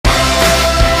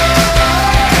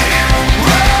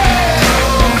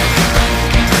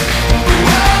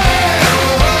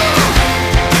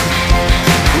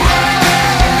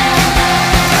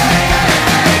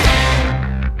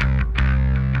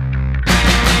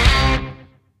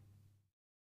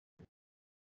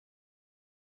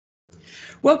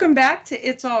Welcome back to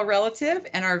It's All Relative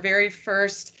and our very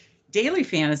first daily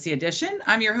fantasy edition.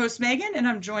 I'm your host, Megan, and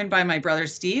I'm joined by my brother,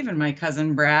 Steve, and my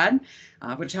cousin, Brad,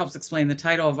 which helps explain the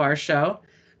title of our show.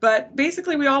 But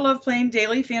basically, we all love playing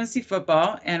daily fantasy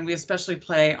football, and we especially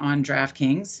play on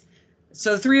DraftKings.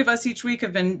 So, three of us each week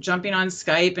have been jumping on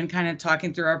Skype and kind of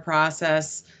talking through our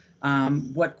process,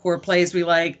 what core plays we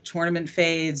like, tournament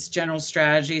fades, general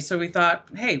strategy. So, we thought,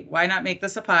 hey, why not make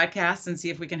this a podcast and see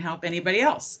if we can help anybody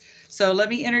else? So let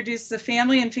me introduce the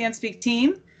family and FanSpeak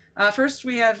team. First,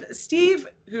 we have Steve,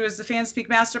 who is the FanSpeak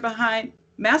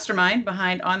mastermind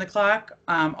behind On the Clock,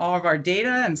 all of our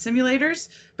data and simulators,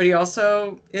 but he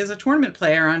also is a tournament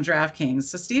player on DraftKings.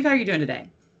 So Steve, how are you doing today?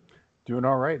 Doing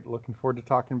all right. Looking forward to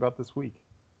talking about this week.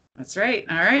 That's right.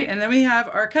 All right. And then we have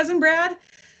our cousin Brad,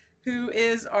 who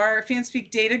is our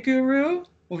FanSpeak data guru.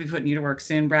 We'll be putting you to work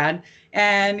soon, Brad.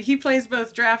 And he plays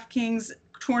both DraftKings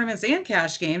tournaments and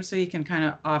cash games, so you can kind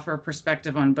of offer a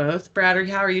perspective on both. Brad,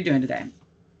 how are you doing today?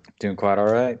 Doing quite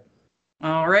all right.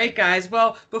 All right, guys.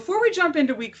 Well, before we jump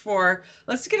into week 4,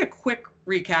 let's get a quick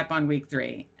recap on week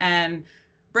 3. And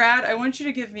Brad, I want you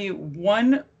to give me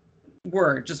one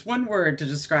word to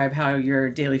describe how your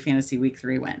daily fantasy week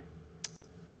 3 went.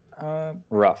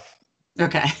 Rough.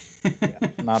 Okay. Yeah,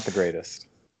 not the greatest.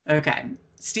 Okay.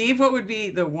 Steve, what would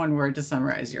be the one word to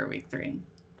summarize your week 3?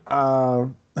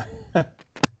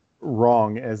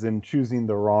 Wrong, as in choosing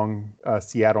the wrong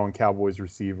Seattle and Cowboys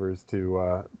receivers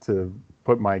to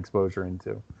put my exposure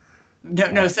into.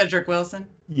 No Cedric Wilson?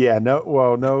 Yeah,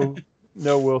 no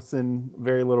Wilson,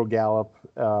 very little Gallup,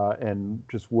 and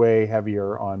just way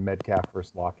heavier on Metcalf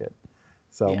versus Lockett.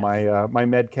 So yeah. my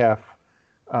Metcalf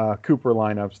Cooper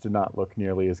lineups did not look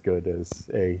nearly as good as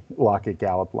a Lockett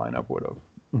Gallup lineup would have.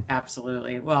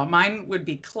 Absolutely. Well, mine would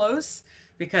be close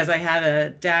because I had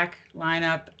a Dak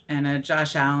lineup and a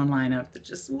Josh Allen lineup that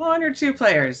just one or two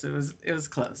players. It was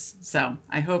close. So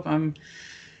I hope I'm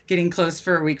getting close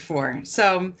for week 4.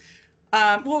 So,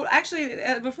 well, actually,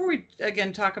 before we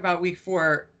again talk about week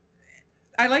 4,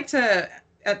 I like to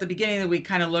at the beginning of the week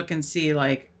kind of look and see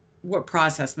like what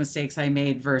process mistakes I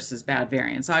made versus bad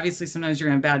variance. Obviously, sometimes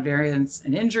you're in bad variance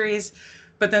and injuries,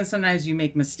 but then sometimes you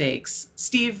make mistakes.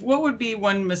 Steve, what would be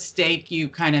one mistake you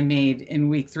kind of made in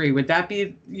week 3? Would that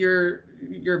be your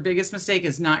biggest mistake,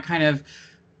 is not kind of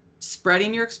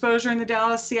spreading your exposure in the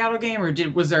Dallas-Seattle game, or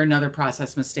was there another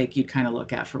process mistake you'd kind of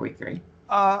look at for week 3?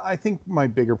 I think my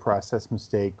bigger process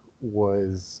mistake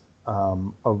was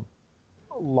of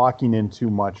locking in too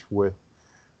much with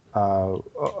a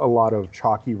lot of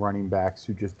chalky running backs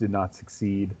who just did not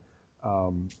succeed.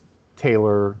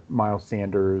 Taylor, Miles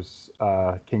Sanders,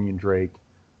 Kenyon Drake,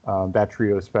 that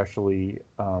trio especially.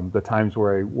 The times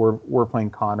where we're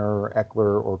playing Connor or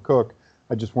Eckler or Cook,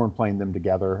 I just weren't playing them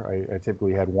together. I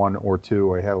typically had one or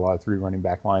two. I had a lot of 3 running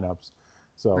back lineups.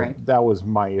 So right. That was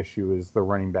my issue, is the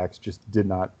running backs just did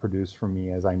not produce for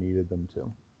me as I needed them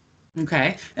to.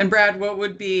 Okay. And Brad, what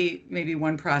would be maybe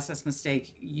one process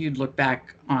mistake you'd look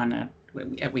back on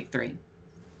at week 3?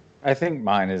 I think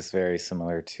mine is very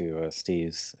similar to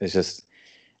Steve's. It's just,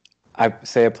 I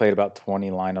played about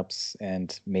 20 lineups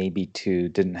and maybe 2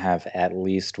 didn't have at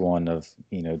least one of,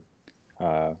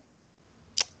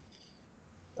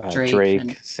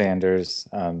 Drake, Sanders,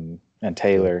 and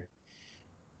Taylor.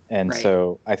 And right.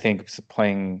 So I think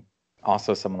playing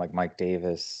also someone like Mike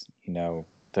Davis, the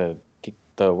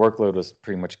workload was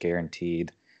pretty much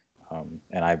guaranteed. And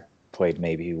I played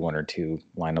maybe 1 or 2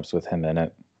 lineups with him in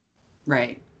it.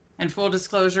 Right. And full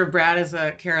disclosure, Brad is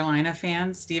a Carolina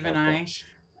fan. Steve and I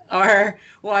are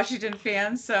Washington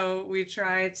fans. So we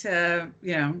try to,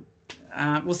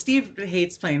 well, Steve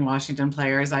hates playing Washington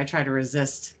players. I try to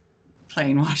resist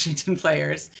playing Washington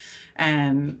players.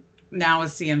 And now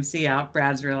with CMC out,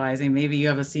 Brad's realizing maybe you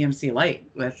have a CMC light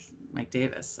with Mike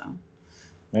Davis. So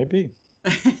maybe.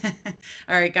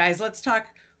 All right, guys, let's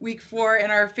talk week 4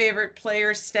 and our favorite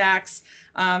player stacks.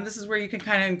 This is where you can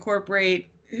kind of incorporate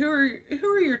who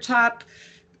are your top,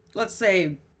 let's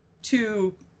say,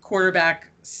 2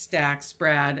 quarterback stacks,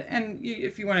 Brad, and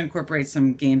if you want to incorporate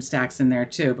some game stacks in there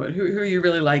too. But who are you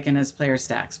really liking as player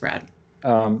stacks, Brad?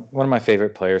 One of my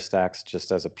favorite player stacks,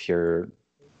 just as a pure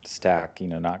stack,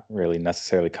 not really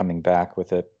necessarily coming back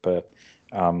with it, but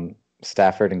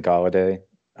Stafford and Golladay.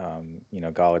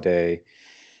 Golladay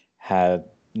had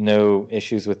no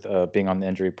issues with being on the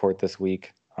injury report this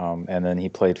week. And then he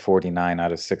played 49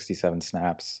 out of 67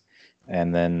 snaps.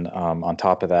 And then on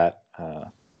top of that,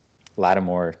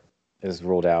 Lattimore is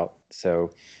ruled out.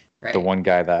 So right. The one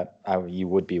guy that you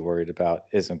would be worried about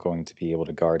isn't going to be able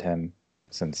to guard him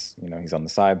since, he's on the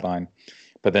sideline.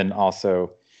 But then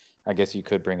also, I guess you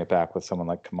could bring it back with someone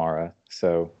like Kamara.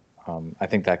 So I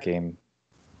think that game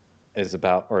is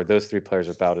about, or those three players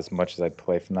are about as much as I'd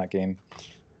play from that game.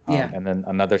 Yeah. And then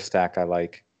another stack I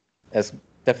like, as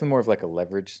definitely more of like a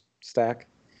leverage stack,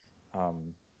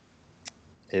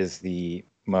 is the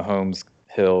Mahomes,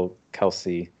 Hill,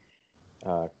 Kelsey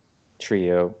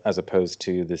trio, as opposed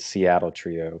to the Seattle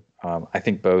trio. I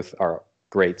think both are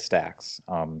great stacks.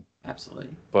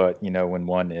 Absolutely. But, when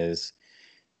one is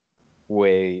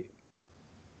way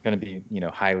going to be,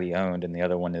 highly owned and the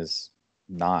other one is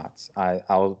not,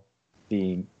 I'll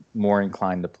be more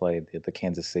inclined to play the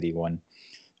Kansas City one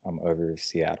over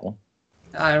Seattle.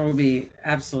 It will be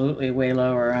absolutely way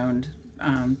lower owned,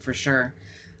 for sure.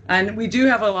 And we do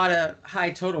have a lot of high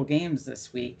total games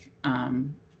this week.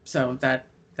 So that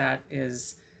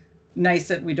is nice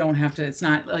that we don't have to, it's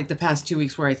not like the past 2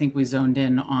 weeks where I think we zoned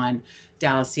in on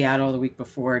Dallas, Seattle, the week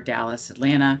before Dallas,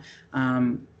 Atlanta.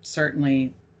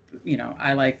 Certainly,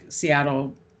 I like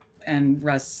Seattle and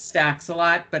Russ stacks a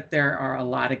lot, but there are a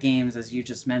lot of games, as you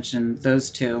just mentioned, those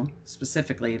two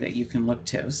specifically that you can look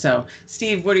to. So,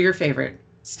 Steve, what are your favorite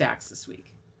stacks this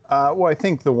week? Well, I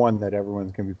think the one that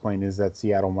everyone's going to be playing is that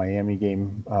Seattle-Miami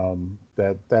game.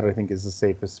 That I think is the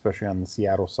safest, especially on the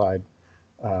Seattle side.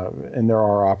 And there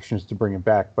are options to bring it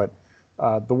back. But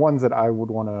the ones that I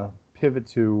would want to pivot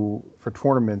to for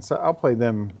tournaments, I'll play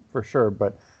them for sure.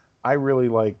 But I really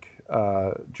like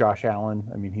Josh Allen.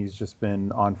 I mean, he's just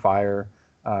been on fire.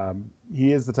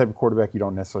 He is the type of quarterback you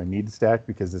don't necessarily need to stack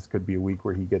because this could be a week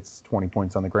where he gets 20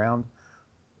 points on the ground.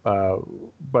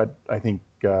 But I think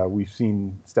we've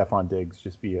seen Stephon Diggs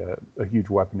just be a huge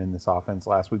weapon in this offense.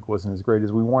 Last week wasn't as great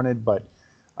as we wanted, but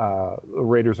the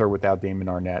Raiders are without Damon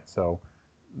Arnett, so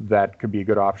that could be a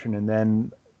good option. And then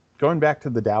going back to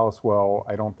the Dallas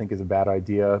I don't think is a bad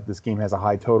idea. This game has a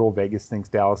high total. Vegas thinks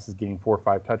Dallas is getting 4 or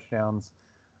 5 touchdowns.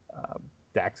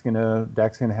 Dak's gonna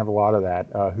have a lot of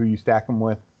that. Who you stack them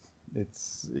with,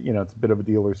 it's a bit of a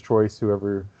dealer's choice.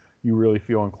 Whoever you really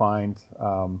feel inclined.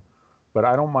 But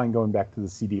I don't mind going back to the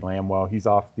CeeDee Lamb. He's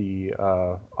off the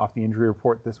injury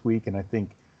report this week, and I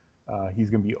think he's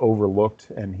going to be overlooked,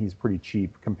 and he's pretty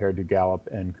cheap compared to Gallup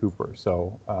and Cooper.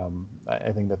 So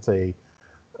I think that's a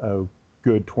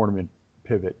good tournament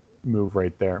pivot move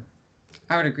right there.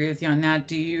 I would agree with you on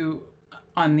that.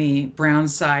 On the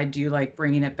Browns side, do you like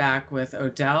bringing it back with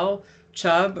Odell,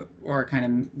 Chubb, or kind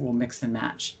of will mix and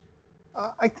match?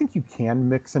 I think you can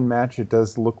mix and match. It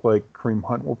does look like Kareem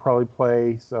Hunt will probably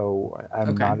play, so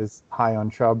I'm not as high on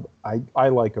Chubb. I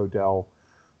like Odell.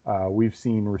 We've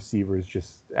seen receivers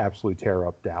just absolutely tear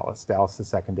up Dallas. Dallas'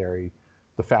 secondary,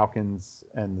 the Falcons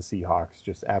and the Seahawks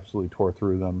just absolutely tore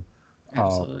through them.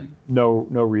 Absolutely. No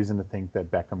reason to think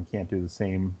that Beckham can't do the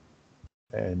same.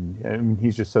 And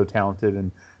he's just so talented.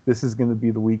 And this is going to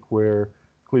be the week where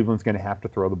Cleveland's going to have to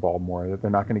throw the ball more.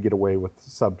 They're not going to get away with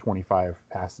sub-25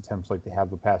 pass attempts like they have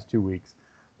the past 2 weeks.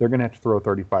 They're going to have to throw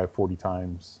 35, 40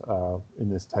 times in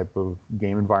this type of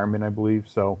game environment, I believe.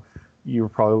 So you're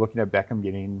probably looking at Beckham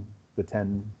getting the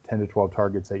 10 to 12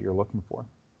 targets that you're looking for.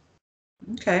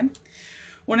 Okay.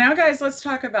 Well, now, guys, let's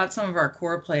talk about some of our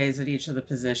core plays at each of the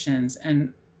positions.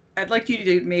 And I'd like you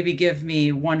to maybe give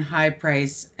me one high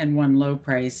price and one low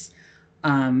price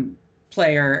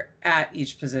player at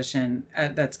each position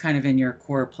that's kind of in your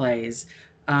core plays.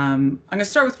 I'm going to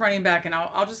start with running back, and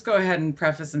I'll just go ahead and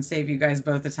preface and save you guys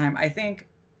both the time. I think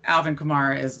Alvin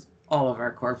Kamara is all of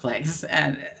our core plays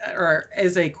or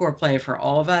is a core play for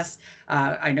all of us.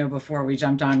 I know before we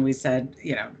jumped on, we said,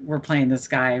 we're playing this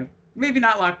guy, maybe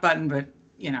not lock button, but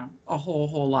a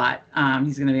whole lot.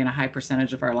 He's going to be in a high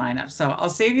percentage of our lineup. So I'll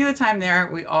save you the time there.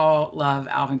 We all love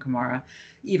Alvin Kamara,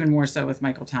 even more so with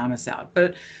Michael Thomas out.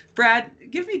 But Brad,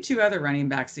 give me 2 other running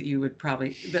backs that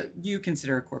you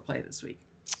consider a core play this week.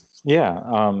 Yeah.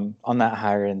 On that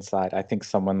higher end side, I think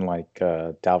someone like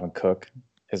Dalvin Cook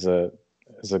is a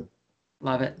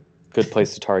love it. Good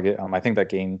place to target. I think that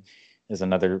game is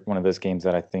another one of those games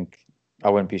that I think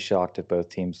I wouldn't be shocked if both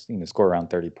teams score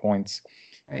around 30 points.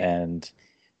 Right. And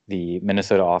the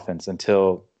Minnesota offense,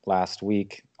 until last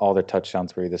week, all their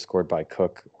touchdowns were either scored by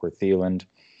Cook or Thielen.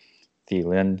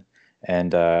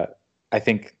 And I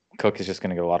think Cook is just going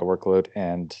to get a lot of workload.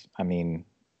 And, I mean,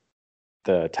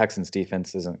 the Texans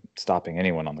defense isn't stopping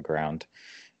anyone on the ground.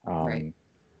 Right.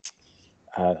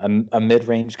 A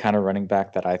mid-range kind of running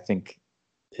back that I think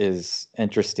is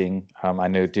interesting. I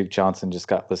know Duke Johnson just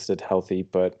got listed healthy,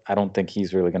 but I don't think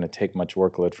he's really going to take much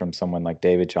workload from someone like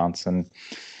David Johnson.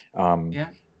 Yeah.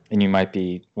 And you might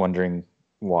be wondering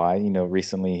why.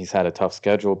 Recently he's had a tough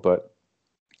schedule, but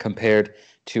compared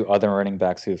to other running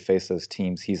backs who have faced those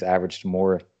teams, he's averaged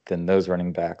more than those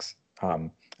running backs. I'll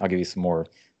give you some more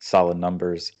solid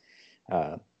numbers.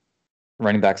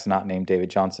 running backs not named David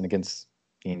Johnson against,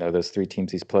 those three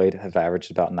teams he's played have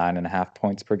averaged about 9.5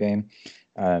 points per game,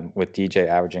 with DJ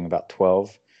averaging about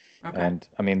 12. Okay. And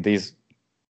I mean, the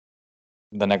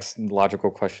next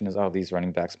logical question is, these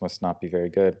running backs must not be very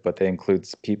good, but they include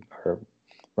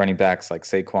running backs like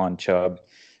Saquon, Chubb,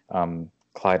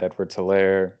 Clyde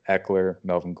Edwards-Helaire, Eckler,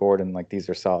 Melvin Gordon. Like, these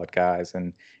are solid guys,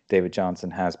 and David Johnson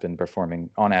has been performing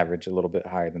on average a little bit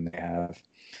higher than they have.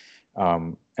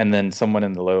 And then someone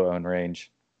in the low own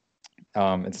range.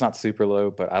 It's not super low,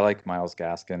 but I like Myles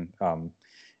Gaskin.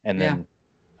 And then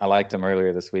I liked him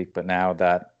earlier this week, but now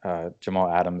that Jamal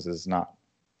Adams is not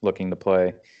looking to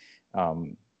play,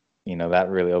 that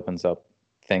really opens up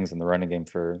things in the running game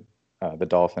for the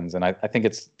Dolphins. And I think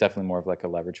it's definitely more of like a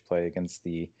leverage play against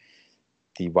the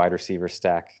wide receiver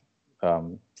stack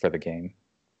for the game.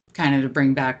 Kind of to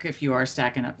bring back if you are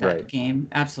stacking up that game.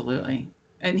 Absolutely.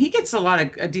 And he gets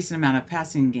a decent amount of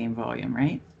passing game volume,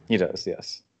 right? He does,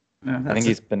 yes. I think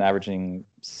he's been averaging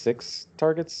 6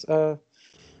 targets every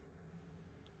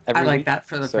I like week, that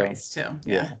for the price too.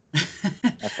 Yeah.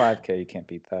 At 5K, you can't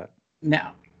beat that.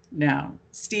 No.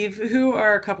 Steve, who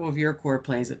are a couple of your core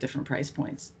plays at different price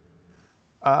points?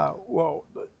 Well,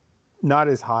 not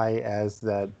as high as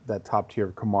that top tier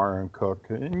of Kamara and Cook.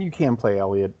 And you can play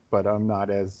Elliott, but I'm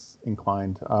not as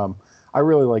inclined. I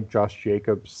really like Josh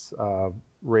Jacobs.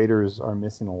 Raiders are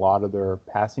missing a lot of their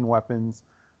passing weapons.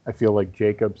 I feel like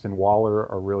Jacobs and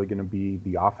Waller are really going to be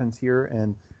the offense here.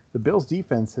 And the Bills'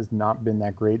 defense has not been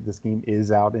that great. This game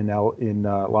is out in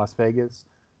Las Vegas.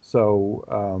 So,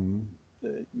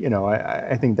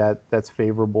 I think that's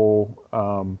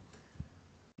favorable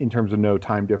in terms of no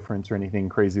time difference or anything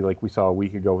crazy like we saw a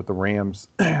week ago with the Rams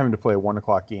having to play a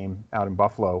 1:00 game out in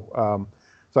Buffalo.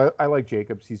 So I like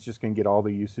Jacobs. He's just going to get all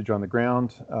the usage on the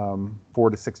ground, 4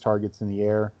 to 6 targets in the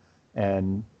air,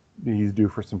 and he's due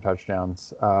for some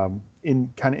touchdowns.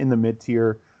 In the mid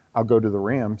tier, I'll go to the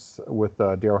Rams with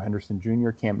Darrell Henderson Jr.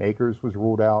 Cam Akers was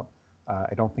ruled out.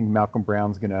 I don't think Malcolm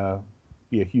Brown's going to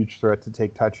be a huge threat to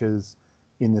take touches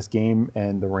in this game,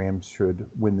 and the Rams should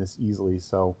win this easily.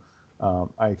 So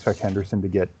I expect Henderson to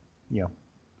get,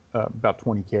 about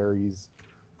 20 carries,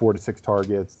 4 to 6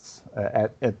 targets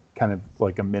at kind of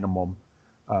like a minimum,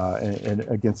 and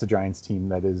against the Giants team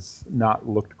that is not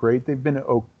looked great. They've been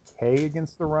okay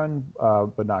against the run,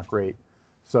 but not great.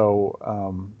 So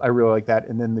I really like that.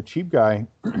 And then the cheap guy,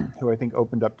 who I think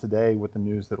opened up today with the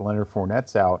news that Leonard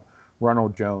Fournette's out,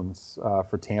 Ronald Jones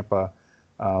for Tampa.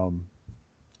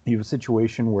 You have a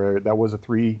situation where that was a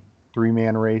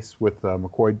three-man race with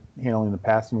McCoy handling the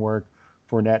passing work,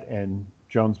 Fournette and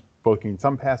Jones both getting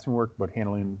some passing work, but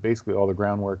handling basically all the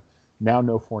groundwork. Now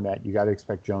no Fournette. You got to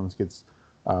expect Jones gets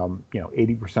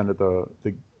 80% of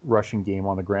the rushing game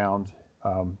on the ground.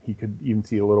 He could even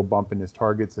see a little bump in his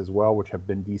targets as well, which have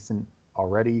been decent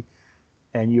already.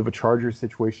 And you have a Chargers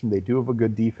situation. They do have a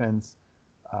good defense,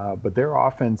 but their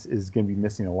offense is going to be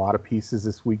missing a lot of pieces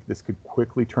this week. This could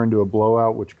quickly turn to a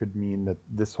blowout, which could mean that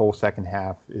this whole second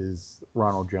half is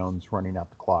Ronald Jones running out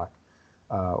the clock,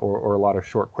 or a lot of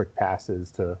short, quick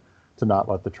passes to not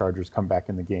let the Chargers come back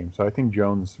in the game. So I think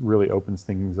Jones really opens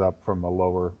things up from a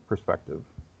lower perspective.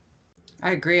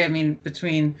 I agree. I mean,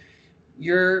 between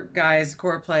your guys'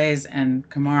 core plays and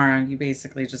Kamara, you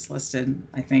basically just listed,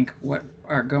 I think, what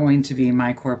are going to be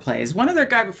my core plays. One other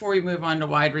guy before we move on to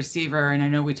wide receiver, and I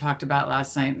know we talked about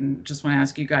last night, and just want to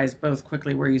ask you guys both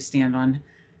quickly where you stand on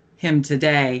him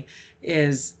today,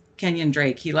 is Kenyon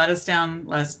Drake. He let us down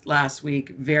last week,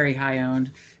 very high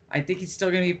owned. I think he's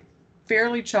still going to be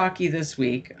fairly chalky this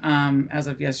week, as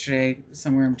of yesterday,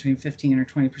 somewhere in between 15 or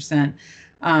 20%.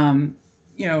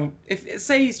 If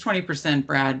say he's 20%,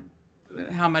 Brad,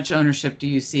 how much ownership do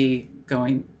you see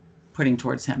putting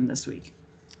towards him this week?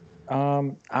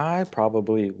 I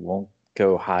probably won't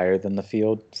go higher than the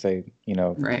field. Say,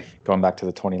 right. Going back to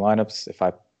the 20 lineups, if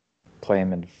I play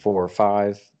him in 4 or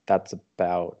 5, that's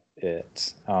about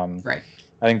it. Right.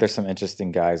 I think there's some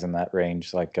interesting guys in that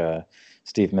range, like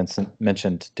Steve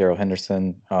mentioned Darrell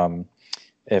Henderson.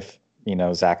 If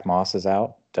Zach Moss is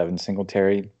out, Devin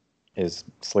Singletary is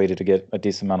slated to get a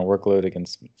decent amount of workload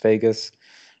against Vegas.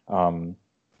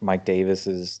 Mike Davis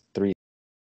is 3.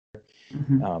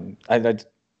 Mm-hmm.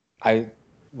 I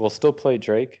will still play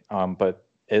Drake, but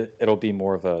it'll be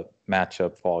more of a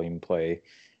matchup volume play,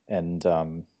 and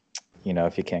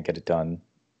if you can't get it done,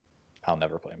 I'll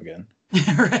never play him again.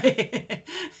 Right.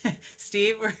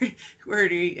 Steve,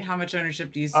 how much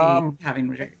ownership do you see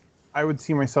having Drake? I would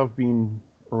see myself being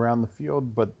around the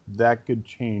field, but that could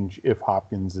change if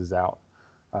Hopkins is out.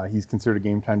 He's considered a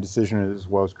game time decision as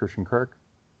well as Christian Kirk.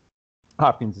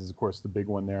 Hopkins is, of course, the big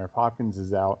one there. If Hopkins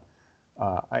is out,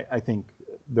 I think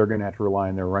they're going to have to rely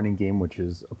on their running game, which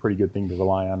is a pretty good thing to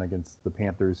rely on against the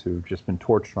Panthers, who've just been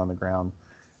torched on the ground.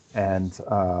 And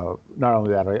not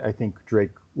only that, I think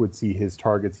Drake would see his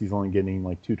targets. He's only getting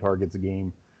like 2 targets a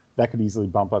game. That could easily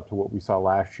bump up to what we saw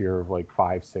last year of like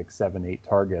 5, 6, 7, 8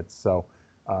 targets. So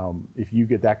if you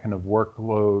get that kind of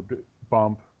workload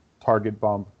bump, target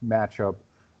bump matchup,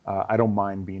 I don't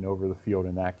mind being over the field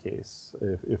in that case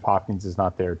if Hopkins is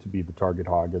not there to be the target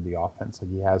hog of the offense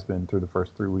like he has been through the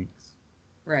first 3 weeks.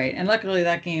 Right. And luckily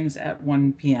that game's at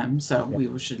 1 p.m. So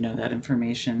we should know that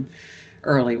information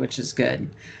early, which is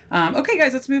good. Okay,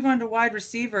 guys, let's move on to wide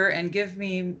receiver and give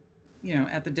me,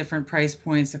 at the different price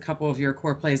points, a couple of your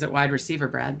core plays at wide receiver,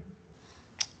 Brad.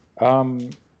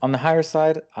 On the higher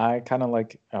side, I kind of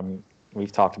like,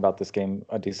 we've talked about this game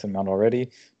a decent amount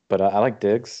already, but I like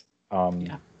Diggs.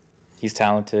 He's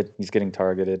talented. He's getting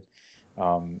targeted.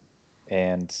 And,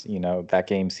 that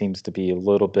game seems to be a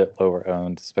little bit lower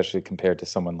owned, especially compared to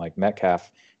someone like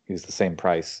Metcalf, who's the same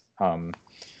price.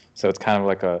 So it's kind of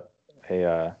like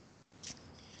a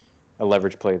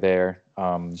leverage play there.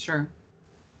 Sure.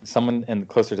 Someone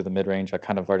closer to the mid-range, I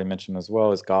kind of already mentioned as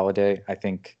well, is Golladay. I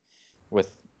think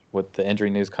with the injury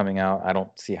news coming out, I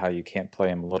don't see how you can't play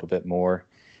him a little bit more.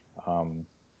 And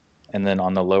then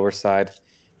on the lower side,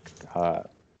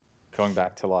 going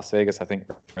back to Las Vegas, I think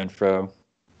Renfro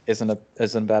isn't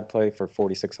a bad play for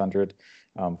 4,600.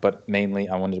 But mainly,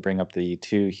 I wanted to bring up the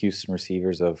 2 Houston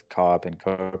receivers of Cobb and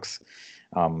Cooks.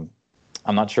 I'm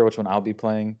not sure which one I'll be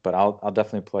playing, but I'll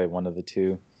definitely play one of the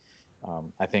 2.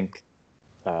 I think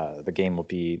the game will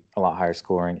be a lot higher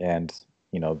scoring, and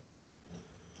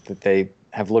that they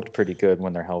have looked pretty good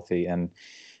when they're healthy. And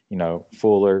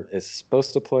Fuller is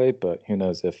supposed to play, but who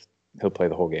knows if he'll play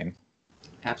the whole game.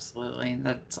 Absolutely.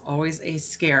 That's always a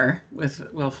scare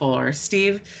with Will Fuller.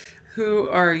 Steve, who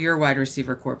are your wide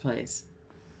receiver core plays?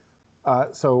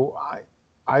 So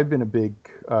I've been a big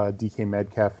DK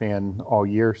Metcalf fan all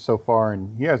year so far,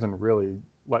 and he hasn't really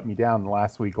let me down.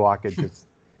 Last week, Lockett just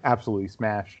absolutely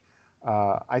smashed.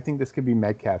 I think this could be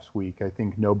Metcalf's week. I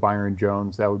think no Byron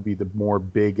Jones. That would be the more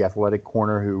big athletic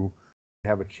corner who would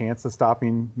have a chance of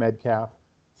stopping Metcalf.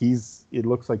 It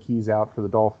looks like he's out for the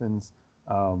Dolphins.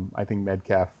 I think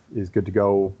Metcalf is good to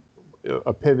go.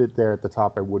 A pivot there at the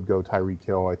top, I would go Tyreek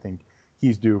Hill. I think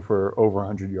he's due for over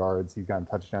 100 yards. He's got a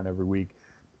touchdown every week.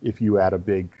 If you add a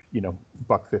big,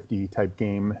 $150 type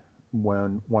game,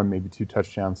 one maybe 2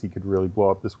 touchdowns, he could really blow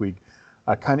up this week.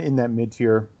 Kind of in that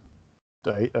mid-tier,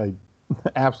 I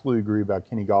absolutely agree about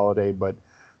Kenny Golladay, but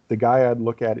the guy I'd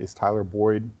look at is Tyler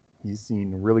Boyd. He's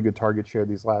seen really good target share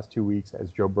these last 2 weeks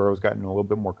as Joe Burrow's gotten a little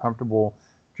bit more comfortable.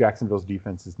 Jacksonville's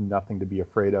defense is nothing to be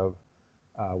afraid of.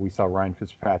 We saw Ryan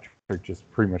Fitzpatrick just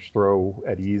pretty much throw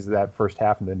at ease that first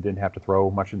half and then didn't have to throw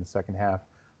much in the second half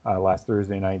last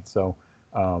Thursday night. So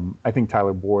I think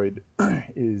Tyler Boyd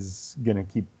is going to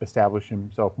keep establishing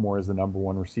himself more as the number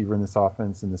 1 receiver in this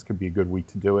offense, and this could be a good week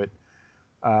to do it.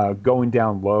 Going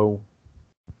down low,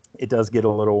 it does get a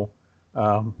little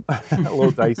a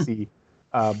little dicey.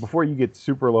 Before you get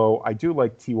super low, I do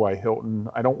like T.Y. Hilton.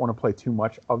 I don't want to play too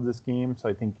much of this game, so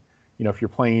I think if you're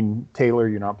playing Taylor,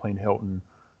 you're not playing Hilton,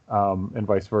 and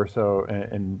vice versa.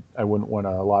 And I wouldn't want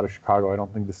a lot of Chicago. I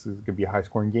don't think this is going to be a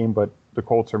high-scoring game, but the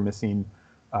Colts are missing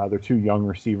their 2 young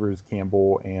receivers,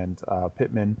 Campbell and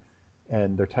Pittman,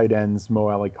 and their tight ends, Mo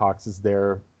Alley-Cox is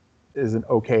there, is an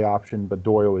okay option, but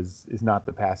Doyle is not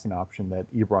the passing option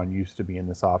that Ebron used to be in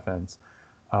this offense.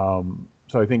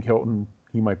 So I think Hilton,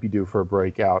 he might be due for a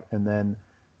breakout. And then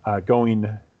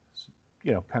going,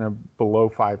 kind of below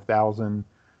 5,000,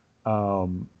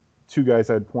 2 guys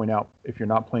I'd point out, if you're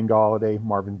not playing Golladay,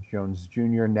 Marvin Jones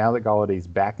Jr. Now that Galladay's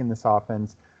back in this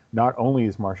offense, not only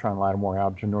is Marshawn Lattimore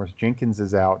out, Janoris Jenkins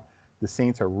is out. The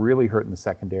Saints are really hurting the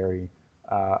secondary.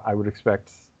 I would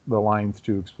expect the Lions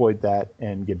to exploit that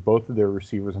and get both of their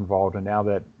receivers involved. And now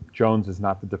that Jones is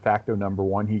not the de facto number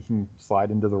 1, he can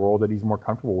slide into the role that he's more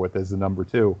comfortable with as the number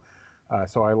 2.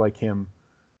 So I like him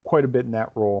quite a bit in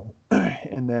that role.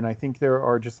 And then I think there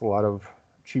are just a lot of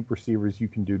cheap receivers you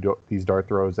can do these dart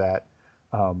throws at.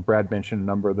 Brad mentioned a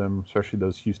number of them, especially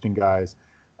those Houston guys.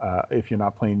 If you're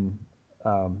not playing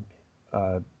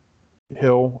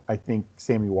Hill, I think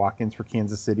Sammy Watkins for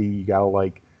Kansas City. You got to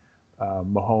like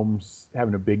Mahomes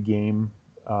having a big game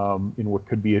in what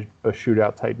could be a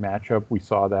shootout type matchup. We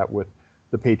saw that with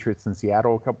the Patriots in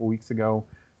Seattle a couple weeks ago.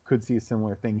 Could see a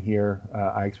similar thing here.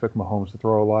 I expect Mahomes to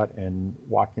throw a lot, and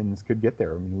Watkins could get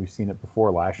there. I mean, we've seen it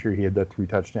before. Last year, he had that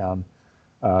 3-touchdown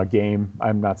game.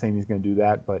 I'm not saying he's going to do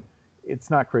that, but it's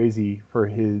not crazy for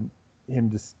him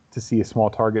to see a small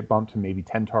target bump to maybe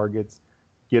 10 targets,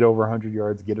 get over 100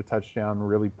 yards, get a touchdown,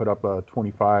 really put up a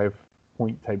 25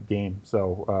 point type game.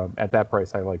 So at that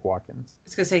price, I like Watkins. I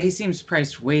was gonna say he seems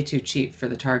priced way too cheap for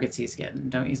the targets he's getting,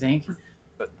 don't you think?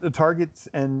 The targets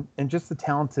and just the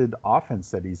talented offense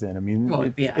that he's in. I mean,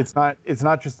 Well, yeah. it's not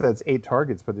just that it's 8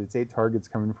 targets, but it's 8 targets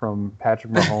coming from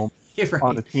Patrick Mahomes Right.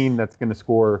 on a team that's going to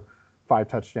score 5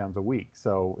 touchdowns a week.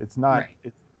 So it's not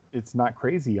Right. it's not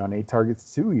crazy on 8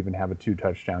 targets to even have a 2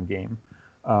 touchdown game.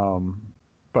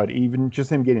 But even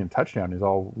just him getting a touchdown is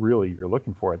all really you're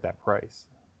looking for at that price.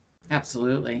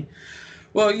 Absolutely.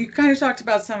 Well, you kind of talked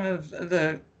about some of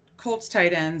the Colts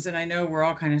tight ends, and I know we're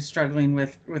all kind of struggling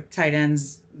with tight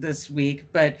ends this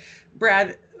week. But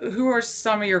Brad, who are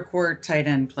some of your core tight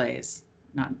end plays?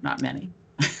 Not many.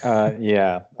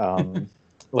 Yeah.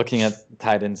 Looking at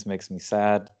tight ends makes me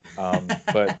sad.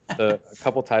 But a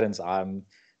couple tight ends I'm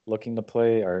looking to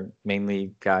play are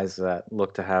mainly guys that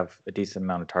look to have a decent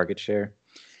amount of target share.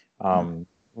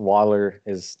 Waller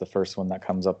is the first one that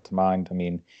comes up to mind. I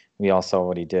mean, we all saw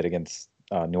what he did against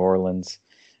New Orleans.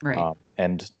 Right.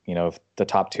 And, if the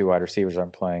top 2 wide receivers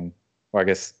aren't playing, or I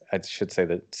guess I should say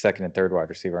the second and third wide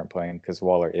receiver aren't playing because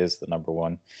Waller is the number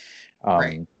one.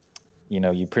 Right.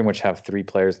 You pretty much have 3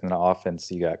 players in the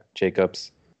offense. You got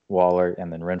Jacobs, Waller,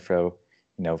 and then Renfro,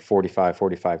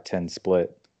 45-10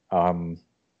 split.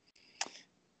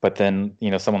 But then,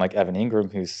 someone like Evan Ingram,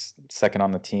 who's second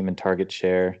on the team in target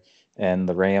share, and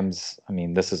the Rams, I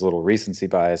mean, this is a little recency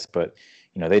bias, but,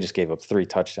 they just gave up 3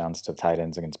 touchdowns to tight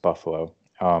ends against Buffalo.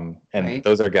 And Right.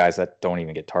 those are guys that don't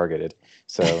even get targeted.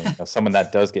 So someone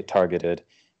that does get targeted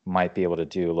might be able to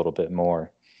do a little bit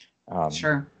more.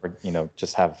 Sure. Or,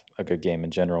 just have a good game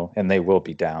in general. And they will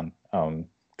be down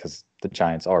because the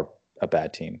Giants are a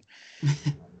bad team.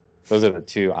 Those are the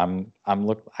 2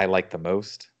 I like the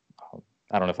most.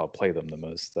 I don't know if I'll play them the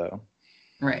most, though.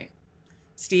 Right.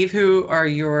 Steve, who are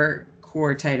your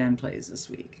core tight end plays this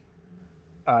week?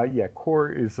 Yeah,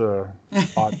 core is a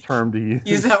odd term to use.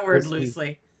 Use that word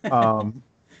loosely.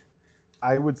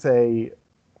 I would say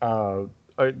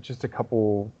just a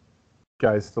couple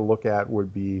guys to look at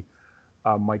would be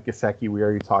Mike Gesicki. We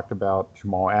already talked about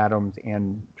Jamal Adams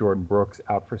and Jordan Brooks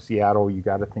out for Seattle. You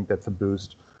got to think that's a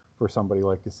boost for somebody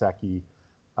like Gesicki.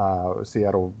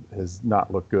 Seattle has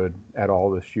not looked good at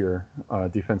all this year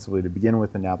defensively to begin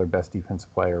with, and now their best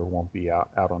defensive player won't be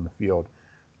out on the field.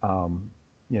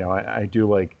 I do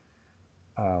like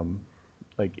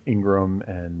Ingram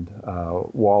and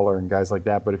Waller and guys like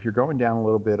that. But if you're going down a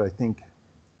little bit, I think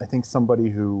somebody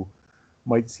who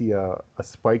might see a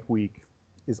spike week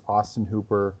is Austin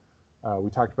Hooper.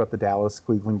 We talked about the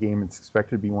Dallas-Cleveland game. It's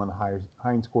expected to be one of the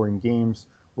high scoring games.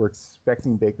 We're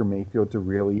expecting Baker Mayfield to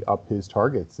really up his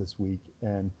targets this week.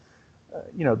 And,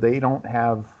 they don't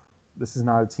have – this is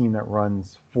not a team that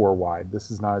runs 4 wide.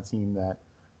 This is not a team that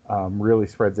really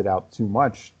spreads it out too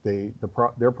much. Their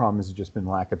problem has just been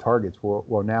lack of targets.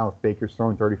 Well, now if Baker's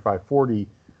throwing 35-40,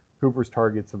 Hooper's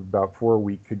targets of about 4 a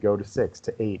week could go to 6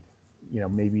 to 8,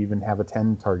 maybe even have a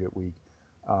 10-target week.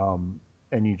 And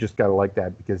you just got to like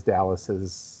that because Dallas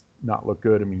has not looked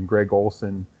good. I mean, Greg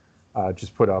Olsen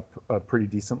just put up a pretty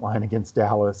decent line against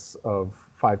Dallas of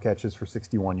 5 catches for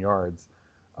 61 yards.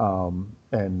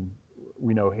 And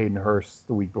we know Hayden Hurst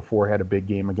the week before had a big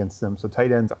game against them. So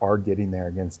tight ends are getting there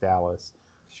against Dallas.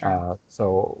 Sure.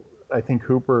 So I think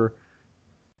Hooper,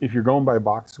 if you're going by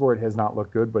box score, it has not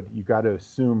looked good, but you got to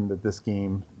assume that this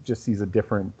game just sees a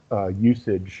different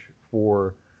usage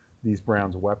for these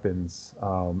Browns weapons.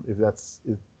 If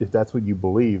that's what you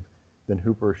believe, then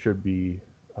Hooper should be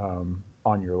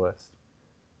on your list.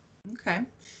 Okay.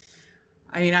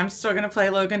 I mean, I'm still going to play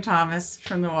Logan Thomas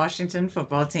from the Washington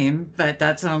football team, but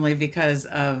that's only because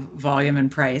of volume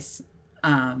and price.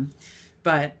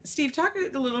 But Steve, talk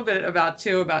a little bit about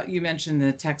you mentioned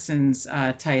the Texans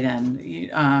tight end.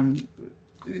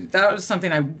 That was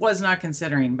something I was not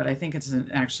considering, but I think it's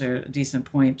actually a decent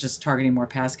point, just targeting more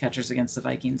pass catchers against the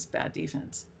Vikings' bad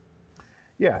defense.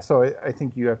 Yeah, so I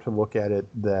think you have to look at it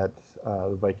that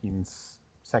the Vikings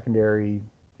secondary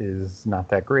is not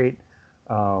that great.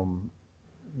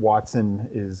 Watson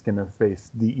is going to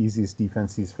face the easiest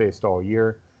defense he's faced all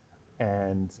year,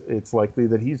 and it's likely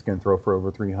that he's going to throw for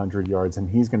over 300 yards, and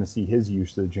he's going to see his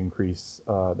usage increase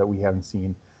that we haven't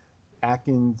seen.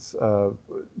 Atkins,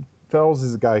 Fells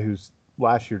is a guy who's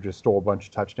last year just stole a bunch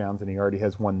of touchdowns, and he already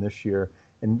has one this year.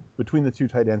 And between the 2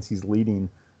 tight ends, he's leading.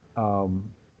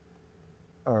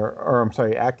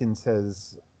 Atkins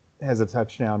has a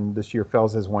touchdown this year.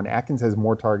 Fells has one. Atkins has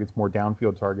more targets, more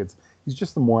downfield targets. He's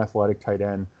just the more athletic tight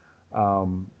end.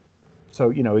 So,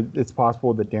 it's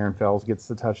possible that Darren Fells gets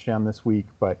the touchdown this week.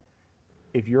 But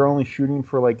if you're only shooting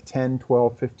for like 10,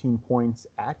 12, 15 points,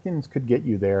 Atkins could get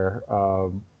you there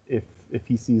if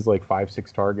he sees like 5,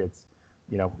 6 targets.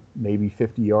 maybe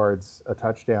 50 yards, a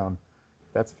touchdown,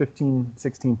 that's 15,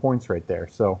 16 points right there.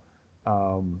 So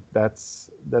that's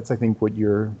I think what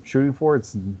you're shooting for.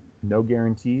 It's no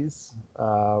guarantees,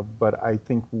 but I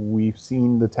think we've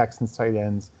seen the Texans tight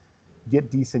ends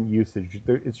get decent usage.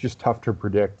 It's just tough to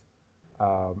predict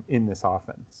in this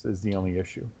offense is the only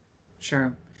issue.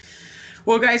 Sure.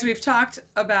 Well, guys, we've talked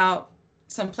about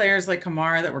some players like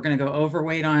Kamara that we're going to go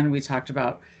overweight on. We talked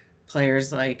about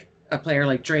players like a player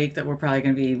like Drake that we're probably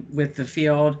going to be with the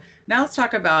field. Now let's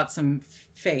talk about some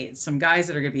fades, some guys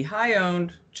that are going to be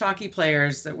high-owned, chalky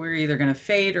players that we're either going to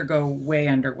fade or go way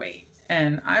underweight.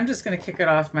 And I'm just going to kick it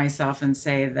off myself and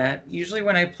say that usually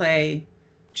when I play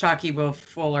chalky Will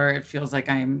Fuller, it feels like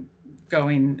I'm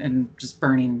going and just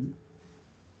burning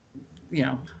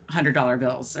 $100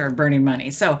 bills or burning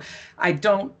money. So I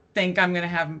don't think I'm going to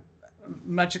have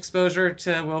much exposure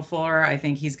to Will Fuller. I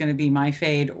think he's going to be my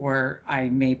fade, or I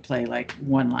may play like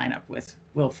one lineup with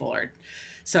Will Fuller.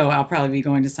 So I'll probably be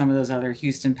going to some of those other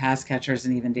Houston pass catchers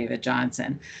and even David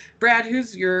Johnson. Brad,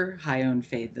 who's your high-owned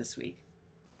fade this week?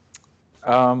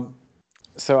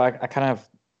 So I kind of have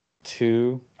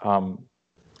two. I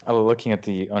was looking at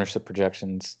the ownership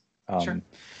projections. Sure.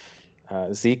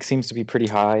 Zeke seems to be pretty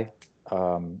high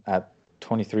at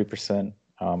 23%.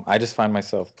 I just find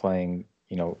myself playing,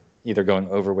 either going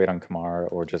overweight on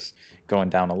Kamara or just going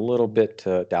down a little bit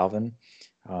to Dalvin.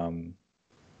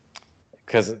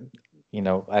 Because,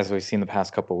 as we've seen the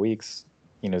past couple of weeks,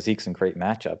 Zeke's in great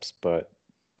matchups, but,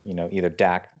 either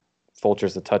Dak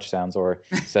vultures the touchdowns or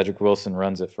Cedric Wilson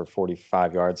runs it for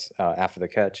 45 yards after the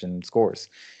catch and scores.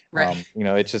 Right.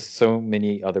 It's just so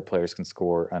many other players can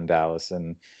score on Dallas,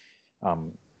 and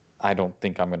I don't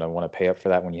think I'm going to want to pay up for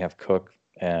that when you have Cook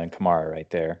and Kamara right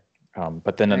there.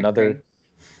 But then I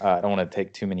don't want to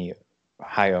take too many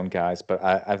high-owned guys, but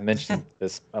I've mentioned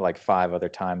this like 5 other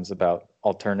times about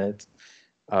alternates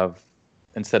of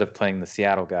instead of playing the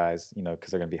Seattle guys,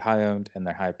 because they're going to be high-owned and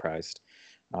they're high-priced.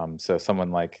 So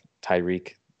someone like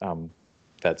Tyreek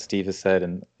that Steve has said,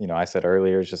 and I said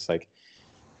earlier, is just like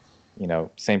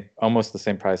almost the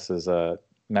same price as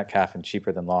Metcalf and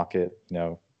cheaper than Lockett.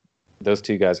 Those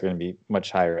two guys are going to be much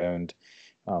higher owned,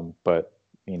 but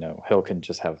Hill can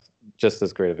just have just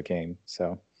as great of a game.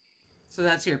 So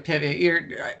that's your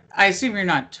pivot. I assume you're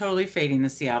not totally fading the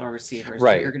Seattle receivers,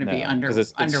 right? But you're going to be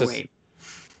underweight.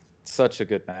 Such a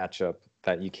good matchup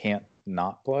that you can't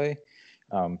not play.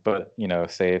 But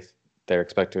say if they're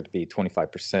expected to be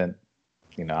 25%,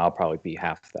 I'll probably be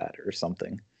half that or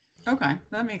something. Okay,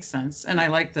 that makes sense. And I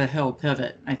like the Hill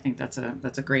pivot. I think that's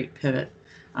a great pivot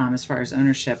as far as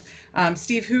ownership.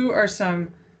 Steve, who are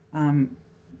some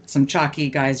chalky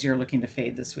guys you're looking to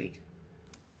fade this week?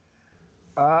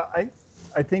 I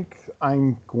think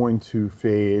I'm going to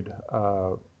fade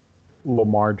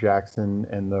Lamar Jackson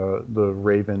and the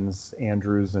Ravens,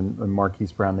 Andrews and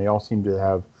Marquise Brown. They all seem to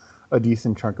have a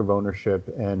decent chunk of ownership,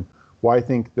 and while I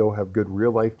think they'll have good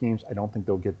real life games, I don't think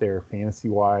they'll get there fantasy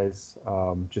wise,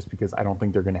 just because I don't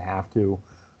think they're going to have to.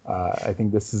 I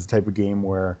think this is the type of game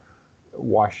where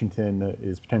Washington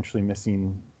is potentially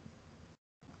missing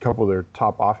a couple of their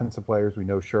top offensive players. We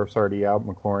know Sheriff's already out.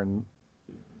 McLaurin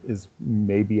is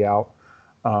maybe out,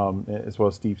 as well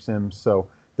as Steve Sims. So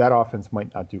that offense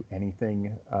might not do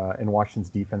anything. And Washington's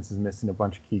defense is missing a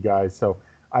bunch of key guys. So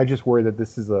I just worry that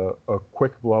this is a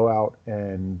quick blowout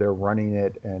and they're running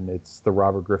it and it's the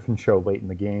Robert Griffin show late in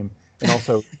the game. And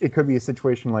also it could be a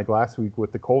situation like last week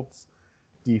with the Colts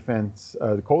defense,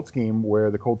 the Colts game,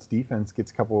 where the Colts defense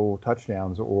gets a couple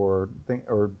touchdowns or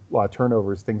a lot of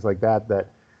turnovers, things like that,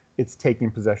 that it's taking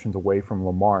possessions away from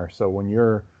Lamar. So when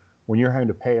you're having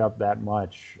to pay up that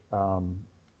much,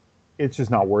 it's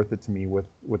just not worth it to me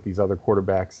with these other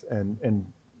quarterbacks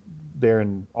and there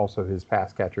and also his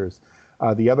pass catchers.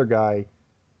 The other guy,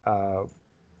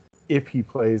 if he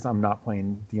plays, I'm not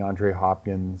playing DeAndre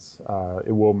Hopkins.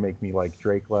 It will make me like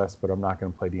Drake less, but I'm not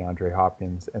going to play DeAndre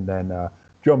Hopkins. And then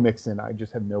Joe Mixon, I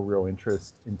just have no real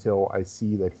interest until I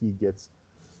see that he gets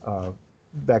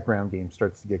that ground game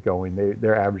starts to get going.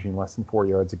 They're averaging less than 4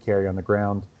 yards a carry on the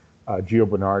ground. Gio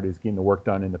Bernard is getting the work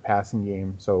done in the passing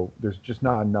game, so there's just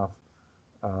not enough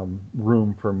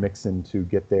room for Mixon to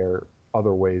get there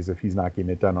other ways if he's not getting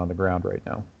it done on the ground right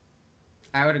now.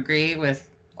 I would agree with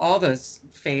all those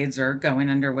fades are going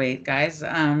underweight, guys.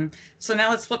 So now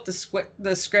let's flip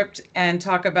the script and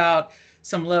talk about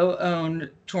some low-owned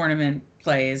tournament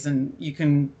plays, and you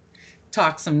can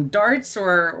talk some darts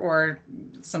or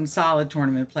some solid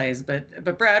tournament plays.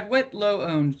 But Brad, what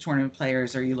low-owned tournament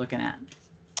players are you looking at?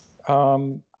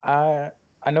 I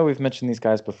know we've mentioned these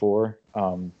guys before,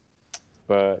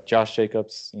 but Josh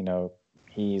Jacobs,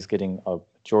 he's getting a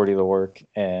majority of the work,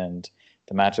 and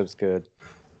the matchup's good,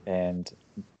 and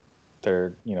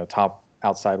their top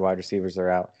outside wide receivers are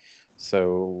out.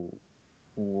 So,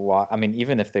 I mean,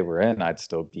 even if they were in, I'd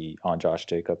still be on Josh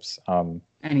Jacobs. And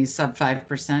he's sub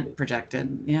 5%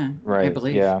 projected. Yeah, right. I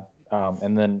believe. Yeah.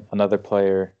 And then another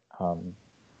player.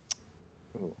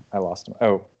 I lost him.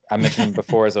 Oh, I mentioned him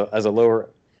before as a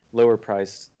lower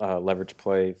priced leverage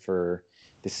play for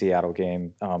the Seattle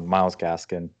game. Myles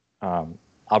Gaskin.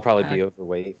 I'll probably be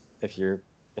overweight if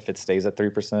it stays at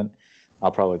 3%.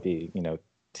 I'll probably be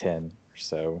 10 or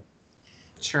so.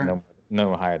 Sure.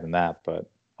 No higher than that, but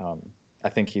I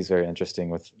think he's very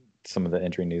interesting with some of the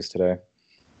injury news today.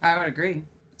 I would agree.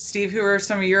 Steve, who are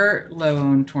some of your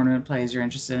low-owned tournament plays you're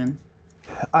interested in?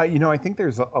 I think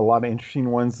there's a lot of interesting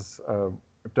ones. I've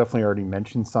definitely already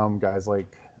mentioned some guys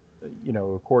like,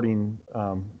 according,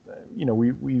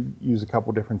 we use a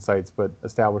couple different sites, but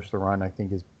Establish the Run, I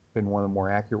think, has been one of the more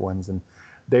accurate ones. And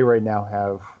they right now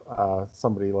have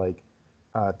somebody like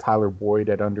Tyler Boyd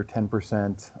at under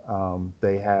 10%.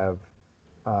 They have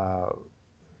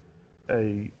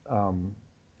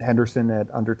Henderson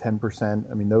at under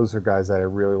 10%. I mean, those are guys that I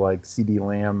really like. CD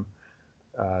Lamb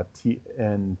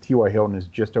and T.Y. Hilton is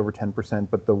just over 10%.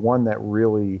 But the one that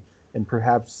really, and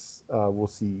perhaps we'll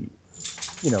see,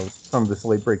 some of this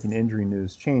late-breaking injury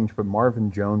news change, but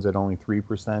Marvin Jones at only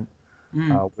 3%.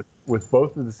 With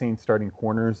both of the Saints starting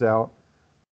corners out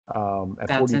at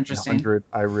 4,200,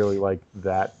 I really like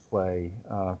that play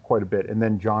quite a bit. And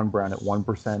then John Brown at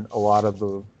 1%. A lot of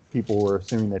the people were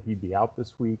assuming that he'd be out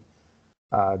this week.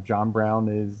 John Brown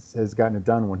has gotten it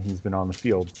done when he's been on the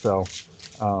field. So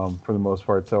for the most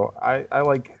part, so I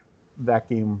like that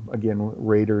game. Again,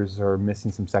 Raiders are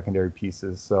missing some secondary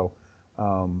pieces, so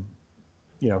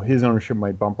his ownership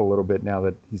might bump a little bit now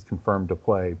that he's confirmed to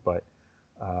play, but.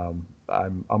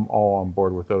 I'm all on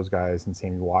board with those guys and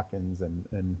Sammy Watkins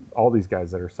and all these guys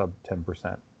that are sub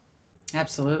 10%.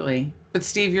 Absolutely. But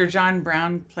Steve, your John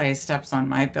Brown play steps on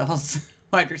my Bills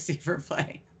wide receiver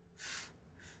play.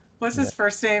 What's his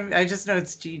first name? I just know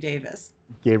it's G. Davis.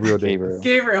 Gabriel Davis.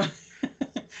 Gabriel.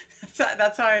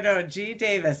 That's how I know it. G.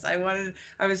 Davis. I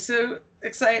was so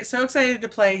excited to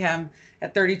play him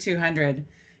at 3,200,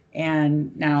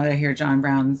 and now that I hear John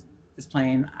Brown is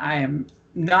playing, I am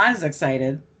not as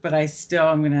excited, but I still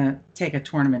am going to take a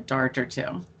tournament dart or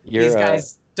two. These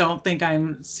guys don't think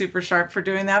I'm super sharp for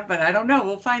doing that, but I don't know.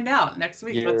 We'll find out next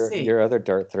week. Let's see. Your other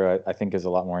dart throw, I think, is a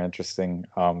lot more interesting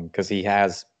because he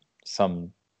has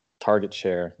some target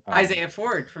share. Isaiah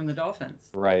Ford from the Dolphins.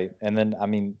 Right. And then, I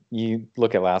mean, you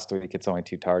look at last week, it's only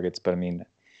 2 targets, but I mean,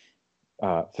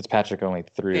 Fitzpatrick only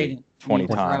threw 20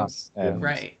 times. And,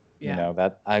 right. Yeah.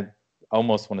 That I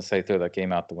almost want to say throw that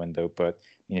game out the window, but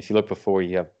if you look before,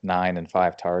 you have 9 and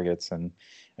 5 targets and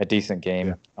a decent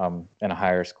game and a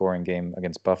higher scoring game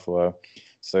against Buffalo.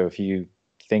 So if you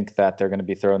think that they're going to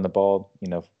be throwing the ball,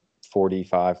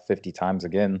 45, 50 times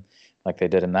again, like they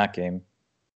did in that game,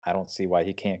 I don't see why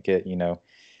he can't get,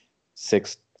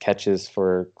 6 catches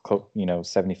for,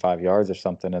 75 yards or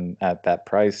something. And at that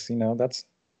price, that's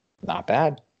not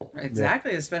bad.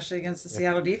 Exactly. Especially against the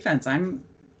Seattle defense. I'm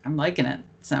liking it.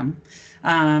 So,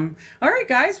 all right,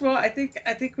 guys. Well, I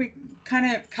think we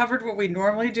kind of covered what we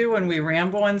normally do when we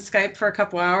ramble on Skype for a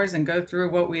couple hours and go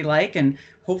through what we like, and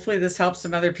hopefully this helps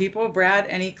some other people. Brad,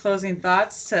 any closing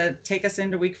thoughts to take us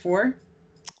into week 4?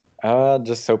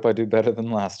 Just hope I do better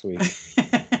than last week.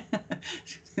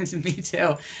 Me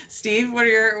too. Steve, what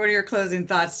are your closing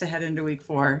thoughts to head into week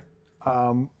 4?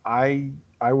 I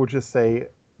would just say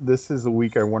this is a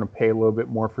week I want to pay a little bit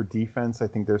more for defense. I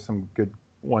think there's some good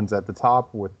ones at the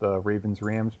top with the Ravens,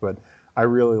 Rams, but I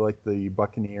really like the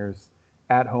Buccaneers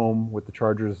at home with the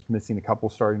Chargers missing a couple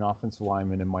starting offensive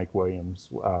linemen and Mike Williams,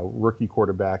 rookie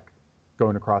quarterback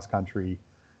going across country.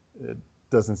 It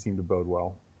doesn't seem to bode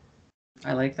well.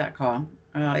 I like that call.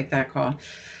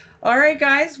 All right,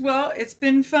 guys. Well, it's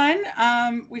been fun.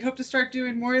 We hope to start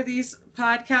doing more of these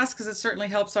podcasts because it certainly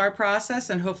helps our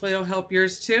process and hopefully it'll help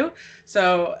yours too.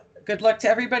 So good luck to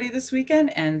everybody this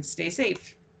weekend and stay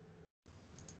safe.